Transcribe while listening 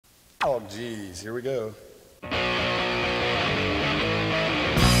Oh, geez, here we go.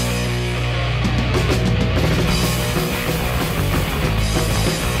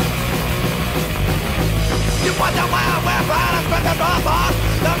 You want the wild, where pride and spend the draw boss.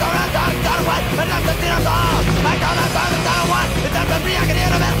 Don't go around, don't away, and let the dinner off. I don't have time, I don't want. It's up to me, I can hear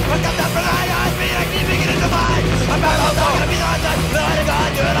the man. What's up, for the eyes, me, I keep beginning to fight. I'm back on top, gonna be the one time. No, I go,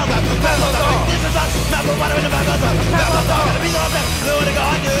 I do it all time. Back on top, this is us. Not for water in the back on top. Back on top, gonna be the one time. No, I go,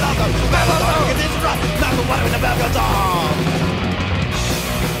 I do it all time. Back on top, this is us. Not for water in the back on top.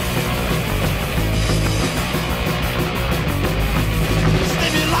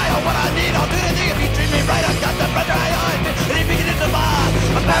 What I need, I'll do anything if you treat me right. I've got the pressure I own, and if you get into bar,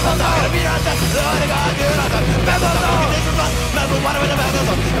 I'm back on top, gonna beat her on top. No, I gotta do it on top. Back on top, this is rough, mess with water in the back on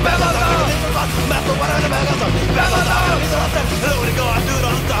top. Back on top, this is rough, mess with water in the back on top. Back on top, gonna beat her on top. No, I go, I do it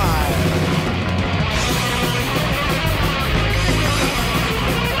all the time.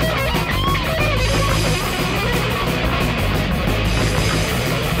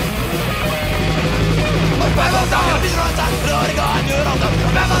 Back on top, gonna beat her on top. No, I go, I do it all the time.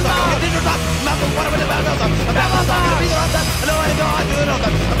 Back on top, gonna beat her on top. Mess with water in the back on top. Back on top, gonna beat her on top. No, I go, I do it all the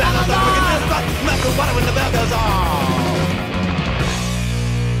time. Back on top, gonna beat her on top. Mess with water in the back on top.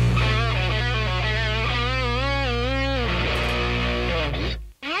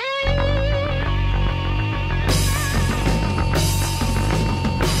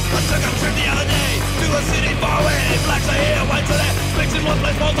 A city far away, blacks are here, whites are there. Mixed in one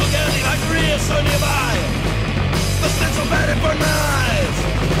place, both organic, like Korea so nearby. The stench so bad it for nights.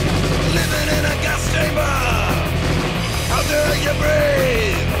 Living in a gas chamber. How dare you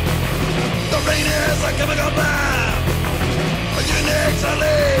breathe? The rain is a chemical bath. You need to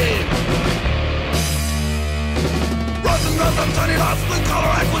leave. Rotten rust, tiny lots, blue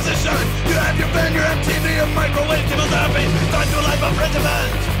collar acquisition. You have your pen, your MTV, your microwave, chemotherapy. Time to a life of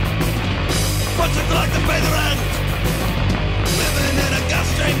regiment. What's it like to pay the rent? Living in a gas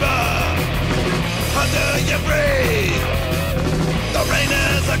chamber. How do you breathe? The rain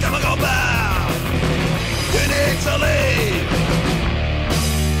is a chemical bath. You need to leave.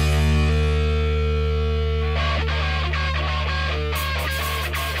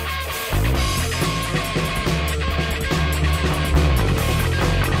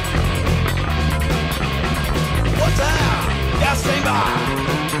 What's that? Gas chamber.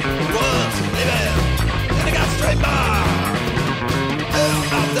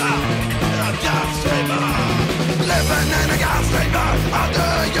 Living in a gas chamber, how do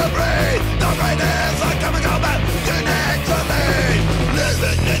you breathe? The rain is a chemical bath, you need to leave.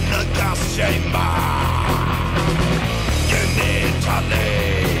 Living in a gas chamber, you need to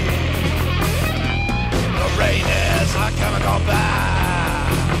leave. The rain is a chemical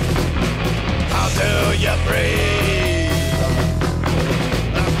bath, how do you breathe?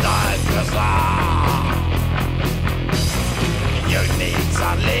 The night is long, you need to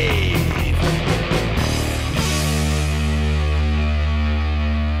leave.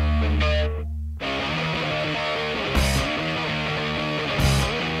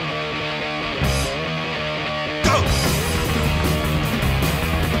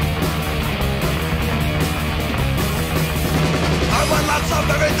 Of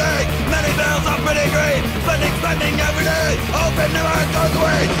everything, many bills are pretty green. Spending every day. Hoping never goes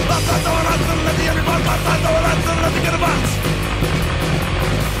away. Lots of someone else to let the every month. Lots of someone else to let the get a box.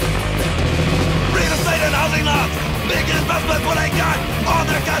 Real estate and housing lots. Big investment, what they got. All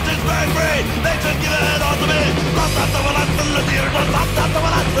their cash is very free. They should give it all to me. Lots of someone else to let the every month. Lots of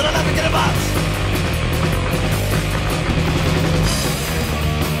someone else to let the get a box.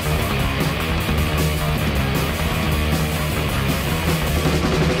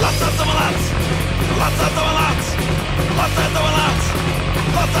 Lots of someone else. Lots of someone else. Lots of someone else.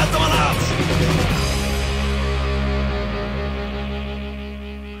 Lots of someone else.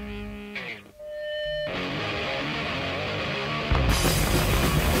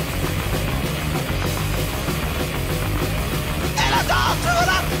 And it's all true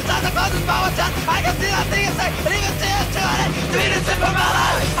enough. It's not the closest power chat. I can see that thing and say, and even see it to it. Treat it simple, my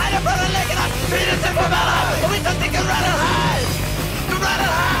life. I never brother licking up. Treat it simple, my life. We just think you run and hide. You run and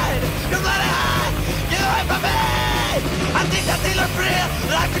hide. You run and hide. Get away from me. I think that they look real.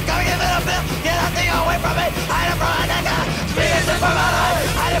 Like you're coming in a bill. Get that thing away from me. Hide it from my nigga. Treat it simple, my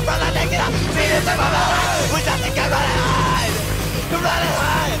life. Hide it from the nigga. Treat it simple, my life. We just think you run and hide. You run and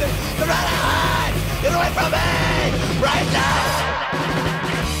hide. You run and hide. Get away from me. Right now.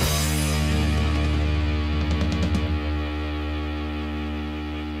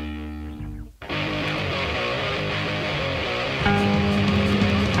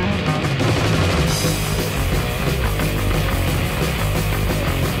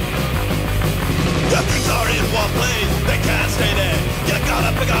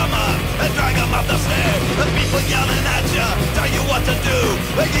 people yelling at you, tell you what to do,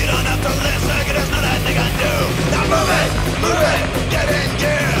 but you don't have to listen, 'cause there's nothing they can do. Now move it, get in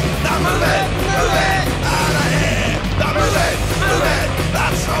gear. Now move it, out of here. Now move it,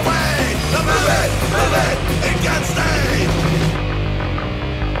 that's the way. Now move it, it can't stay.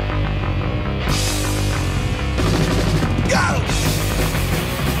 Go!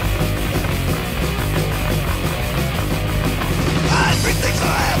 Everything's so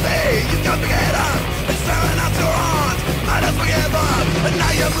heavy, you've got to get up and staring out your arms. Might as well give up, and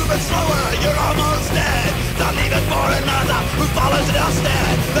now you're moving slower, you're almost dead. Don't leave it for another who follows it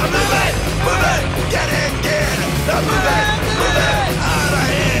instead. Now move it, get in gear. Now move it, out of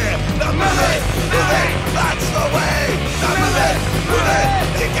here. Now move it, that's the way. Now move it,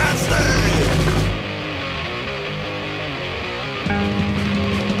 it can't stay.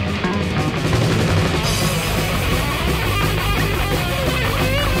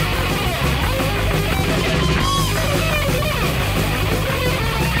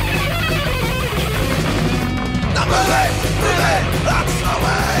 Move it, that's the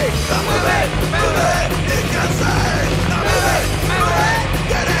way. Now move it, it can say. Now move it,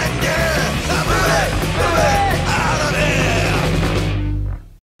 get in gear. Now move it, out of here.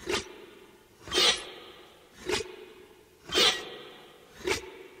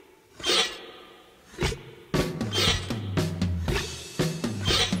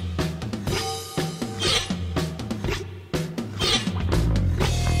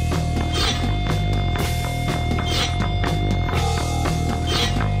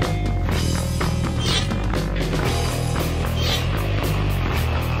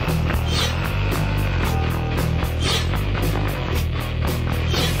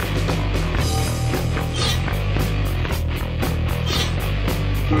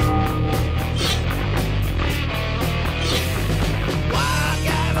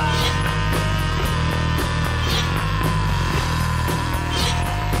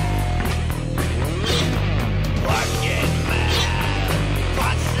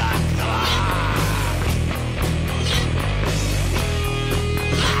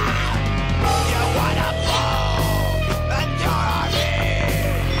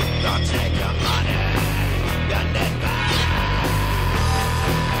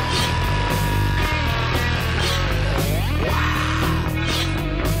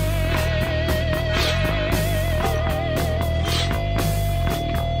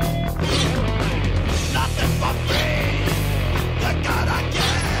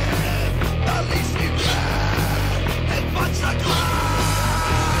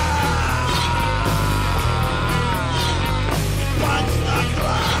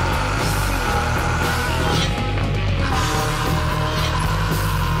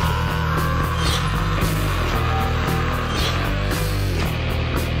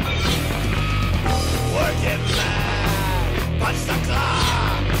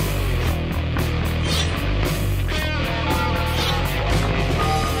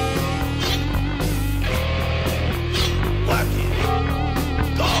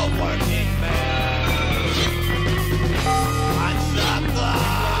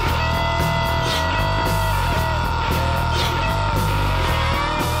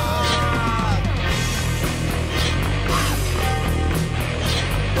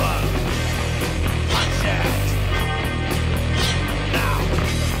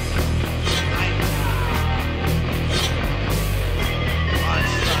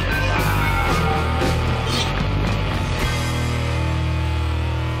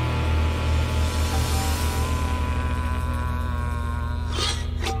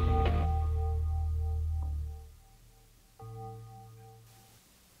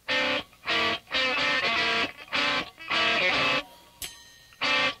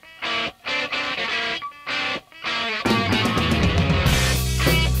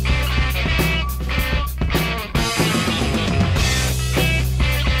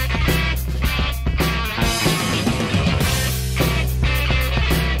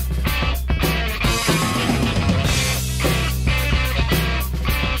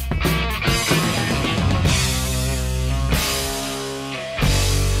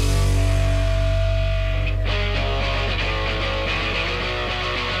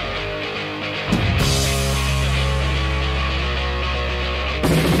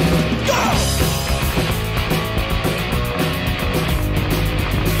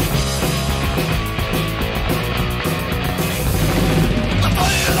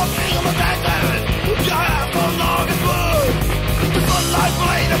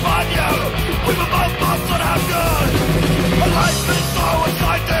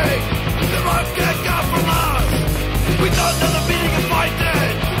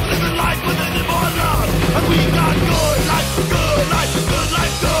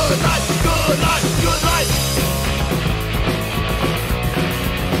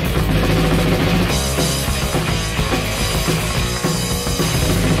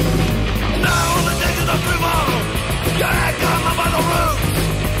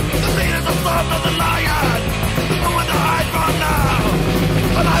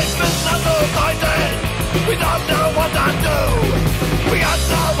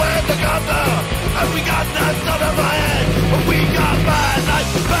 left out of my head. We got bad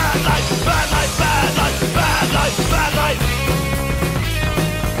life, bad life, bad life, bad life, bad life, bad life.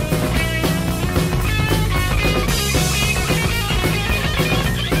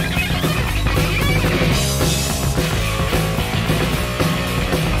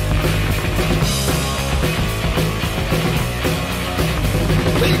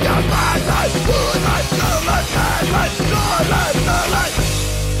 We got bad life, good life, good life, bad life, good life, good life.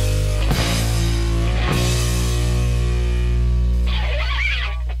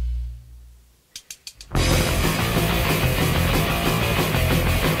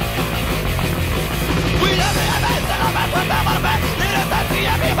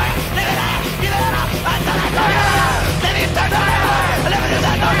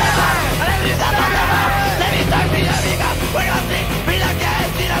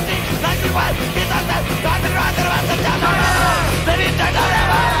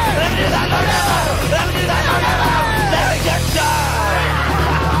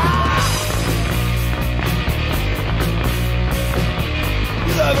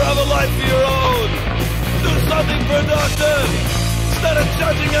 Have a life of your own. Do something productive. Instead of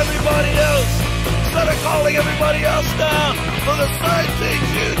judging everybody else. Instead of calling everybody else down for the same things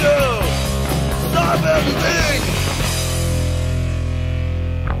you do. Stop everything.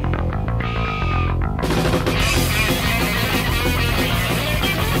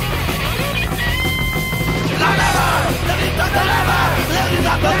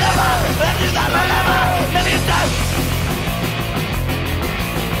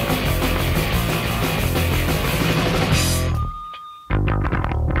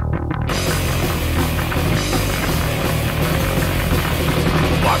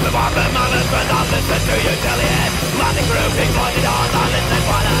 Listen to you till the end. Running through big bloody doors. I listen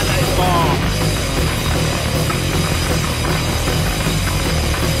what I listen for.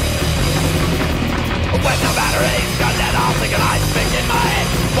 When the batteries got dead, I'll think and I speak in my head.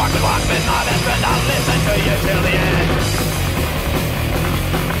 Walkman, my best friend. I'll listen to you till the end.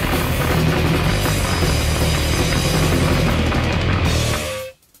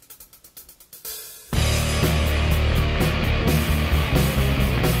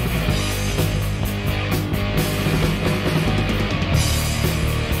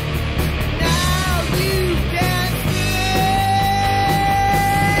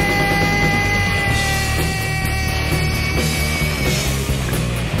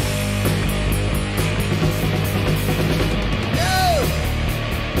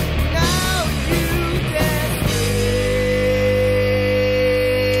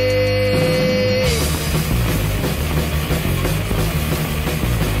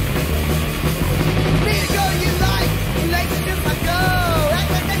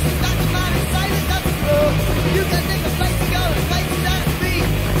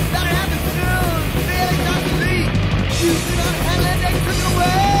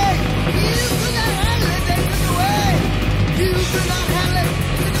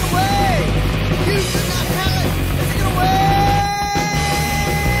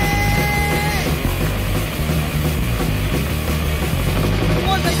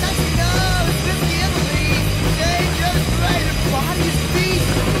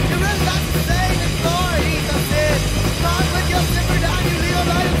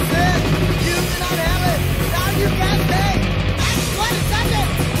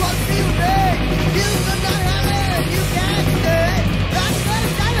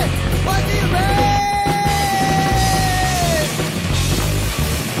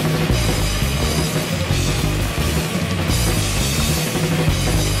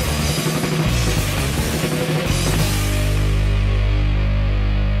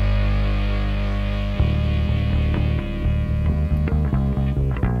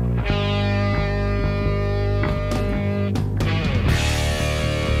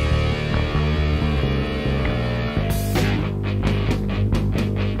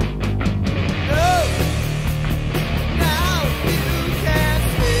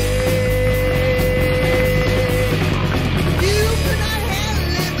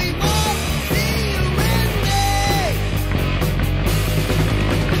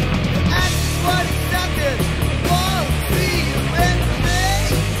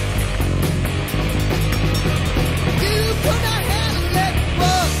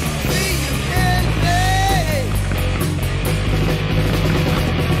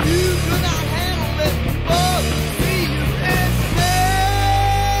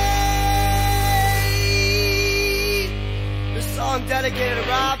 dedicated to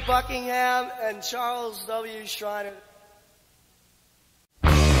Rob Buckingham and Charles W. Schreiner.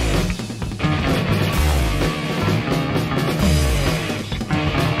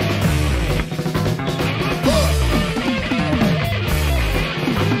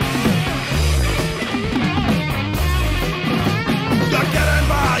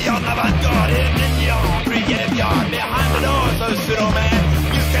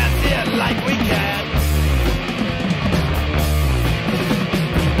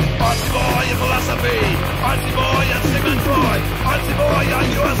 philosophy. Artsy boy and Sigmund Freud. Artsy boy, are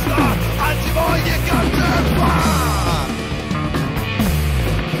you a star? Artsy boy, you got too far.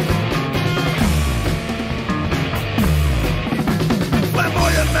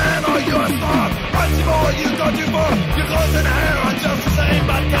 Flamboyant man, are you a star? Artsy boy, you got too far. Your clothes and hair are just the same,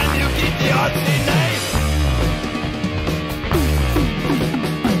 but can you keep the artsy name?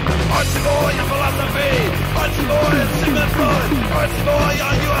 Artsy boy and philosophy. Artsy boy and Sigmund Freud. Artsy boy,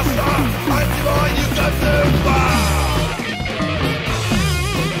 are you a star? Artsy boy, you got too far.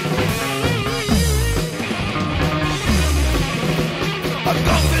 A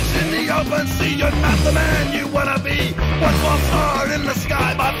goldfish in the open sea, you're not the man you wanna be. One more star in the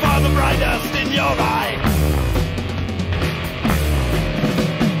sky, by far the brightest in your eye.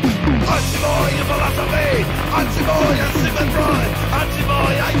 Artsy boy and philosophy. Artsy boy and Sigmund Freud. Artsy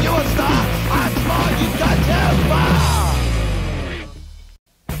boy, are you a star? Artsy boy, you got too far.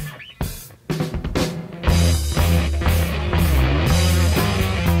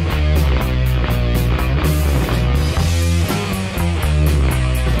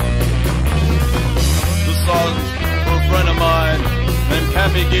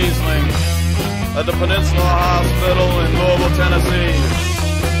 Happy Giesling at the Peninsula Hospital in Louisville, Tennessee.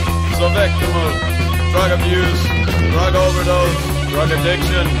 He's a victim of drug abuse, drug overdose, drug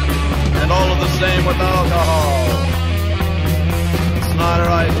addiction, and all of the same with alcohol. It's not a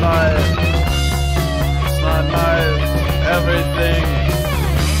right life. It's not life. Everything.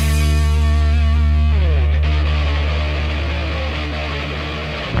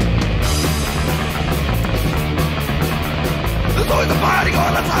 There's always a party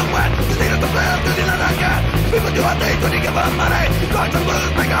going, let's not wet. You need it to fail, cause you know that cat. People do what they do, you give them money. Rock and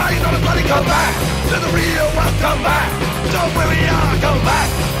blues, make all you know it's money. Come back to the real one, come back. Show where we are, come back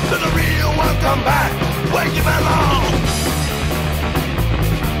to the real one, come back. Where you belong.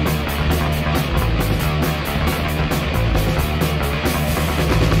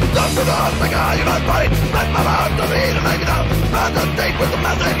 Come to the house, make all you know it's money. Let my heart to read and make it up. On the date with the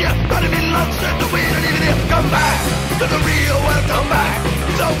massive, yeah. Not even lunch, shit to weed and even here. Come back to the real world, come back.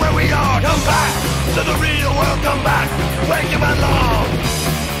 So where we are, come back to the real world, come back. Where you belong.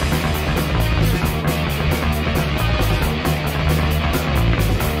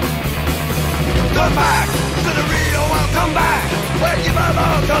 Come back to the real world, come back. Where you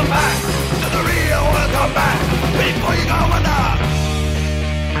belong, come back to the real world, come back. Before you go under.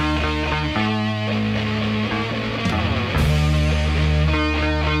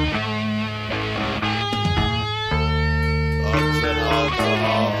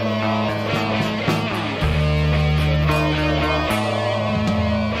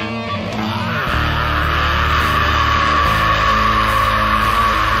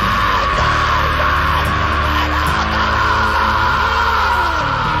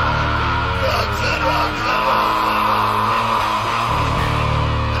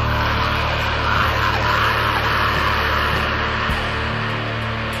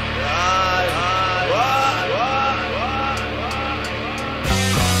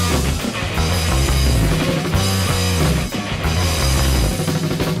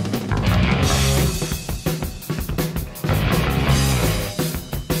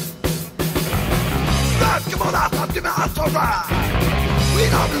 We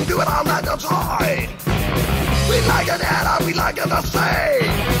don't do it all night outside. We like it out, we like it the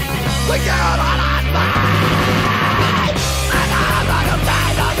same. We get on our side. And I'm not a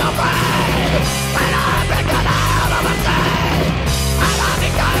man on your brain. And I'm picking out of the sea. And I'm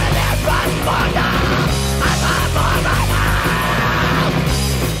becoming this one for now. And I'm for right now.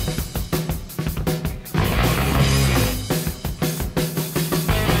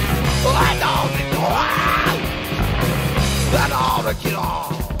 I don't need to wow. That all the kill.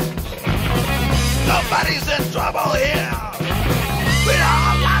 Nobody's in trouble here. We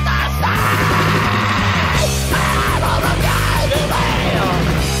all got the same. And all the guys who live.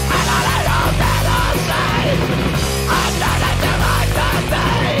 And all I know that are safe. I'm not a delight to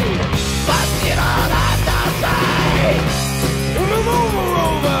me. But you don't have to say. Move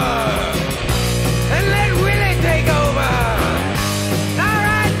over. And let Willie take over. All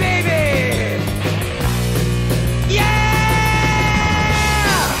right, baby. Yeah.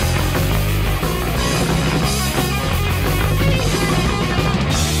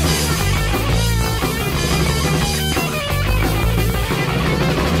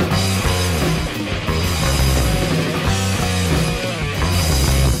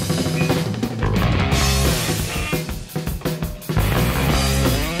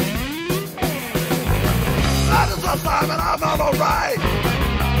 Simon, I'm on the right.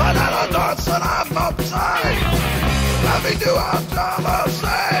 But I don't dance and I'm upside. Let me do our dollar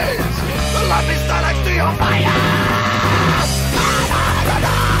says. love me so next to your fire.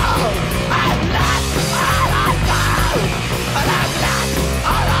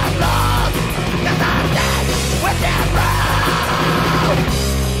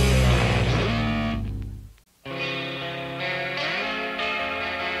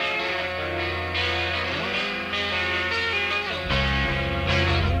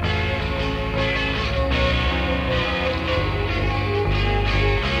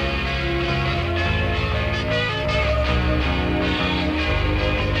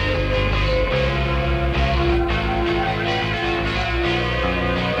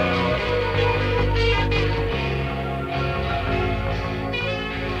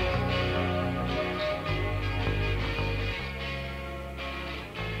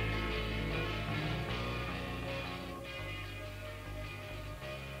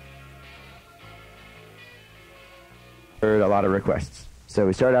 Heard a lot of requests. So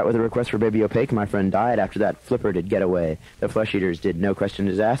we started out with a request for Baby Opaque. My friend died. After that, Flipper did Getaway. The Flesh Eaters did No Question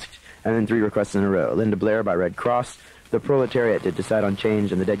Is Asked. And then 3 requests in a row. Linda Blair by Red Cross. The Proletariat did Decide on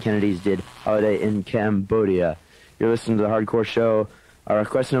Change. And the Dead Kennedys did Holiday in Cambodia. You're listening to the Hardcore Show. Our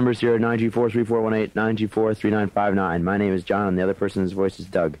request numbers here are 924-3418, 924-3959. My name is John, and the other person's voice is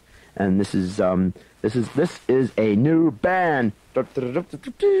Doug. And this is a new band.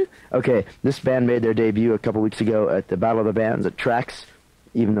 Okay, this band made their debut a couple weeks ago at the Battle of the Bands at Trax.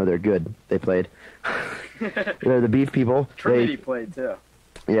 Even though they're good, they played. They're the Beef People. Trinity played too.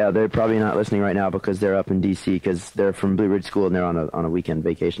 Yeah, they're probably not listening right now because they're up in D.C. because they're from Blue Ridge School and they're on a weekend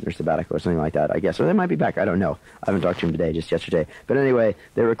vacation or sabbatical or something like that, I guess. Or they might be back. I don't know. I haven't talked to them today, just yesterday. But anyway,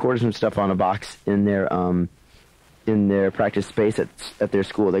 they recorded some stuff on a box in their practice space at their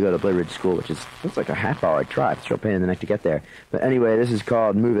school. They go to Blue Ridge School, which looks like a half-hour drive. It's a real pain in the neck to get there. But anyway, this is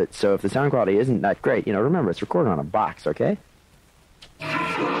called Move It. So if the sound quality isn't that great, remember, it's recorded on a box, okay?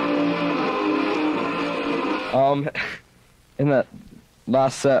 In that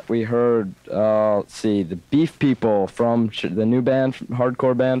last set, we heard, the Beef People from the new band,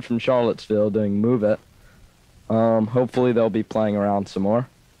 hardcore band from Charlottesville doing Move It. Hopefully they'll be playing around some more.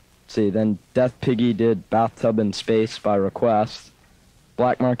 Then Death Piggy did Bathtub in Space by request.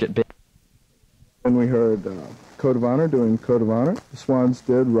 Black Market Band. And we heard Code of Honor doing Code of Honor. The Swans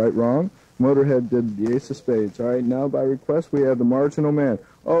did Right Wrong. Motorhead did the Ace of Spades. All right, now by request we have the Marginal Man.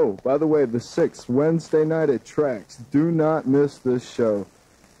 Oh, by the way, the 6th, Wednesday night at Trax. Do not miss this show.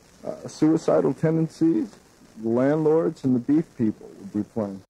 Suicidal Tendencies, the Landlords, and the Beef People will be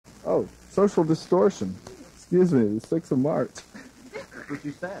playing. Oh, Social Distortion. Excuse me, the 6th of March. That's what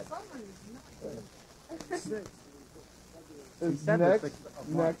you said. It's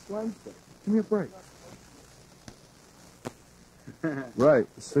next Wednesday. Give me a break. Right,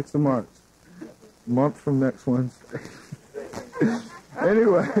 the 6th of March. A month from next Wednesday.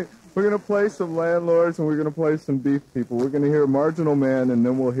 Anyway, we're going to play some Landlords and we're going to play some Beef People. We're going to hear Marginal Man and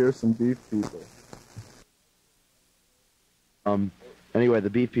then we'll hear some Beef People. Anyway, the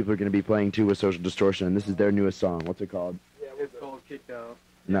Beef People are going to be playing too with Social Distortion, and this is their newest song. What's it called? It's called Kicked Out.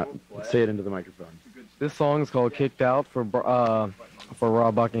 No, say it into the microphone. This song is called Kicked Out for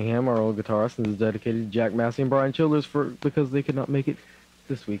Rob Buckingham, our old guitarist, and is dedicated to Jack Massey and Brian Childers because they could not make it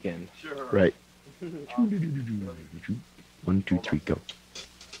this weekend. Sure. Right. 1, 2, 3, go.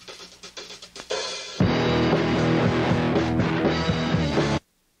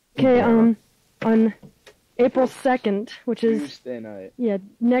 Okay, on April 2nd, which is Tuesday night. Yeah,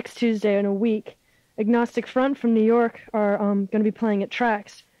 next Tuesday in a week, Agnostic Front from New York are going to be playing at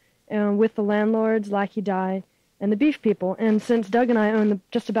Trax with the Landlords, Lackey Die, and the Beef People. And since Doug and I own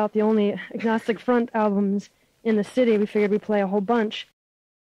just about the only Agnostic Front albums in the city, we figured we'd play a whole bunch.